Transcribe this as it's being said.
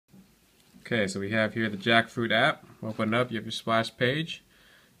Okay, so we have here the Jackfruit app. Open it up, you have your splash page.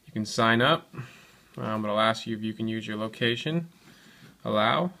 You can sign up. It'll ask you if you can use your location.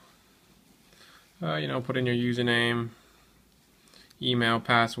 Allow. Put in your username, email,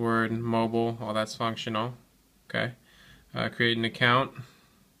 password, mobile, all that's functional. Okay. Create an account.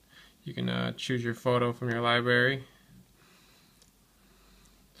 You can choose your photo from your library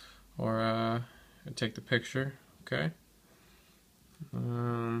or take the picture. Okay.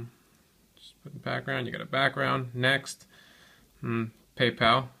 Just put the background. You got a background. Next,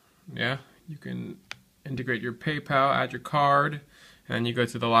 PayPal. Yeah, you can integrate your PayPal, add your card, and then you go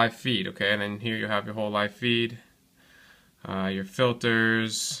to the live feed. Okay, and then here you have your whole live feed, your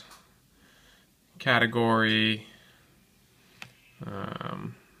filters, category,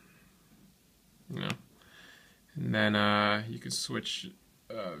 and then you can switch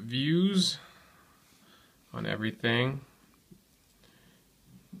views on everything.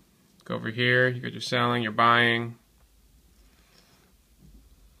 Go over here, you got your selling, your buying.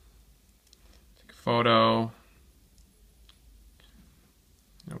 Take a photo.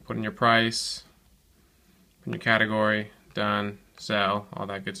 Put in your price. Put in your category. Done. Sell. All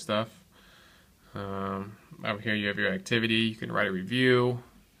that good stuff. Over here you have your activity. You can write a review.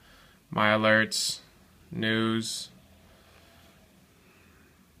 My alerts. News.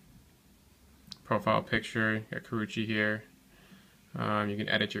 Profile picture. You got Karuchi here. You can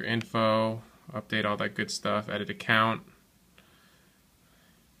edit your info, update all that good stuff, edit account,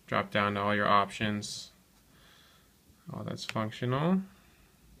 drop down to all your options. All that's functional.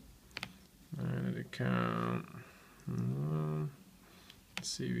 Edit account. Let's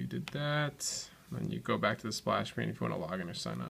see, we did that. Then you go back to the splash screen if you want to log in or sign up.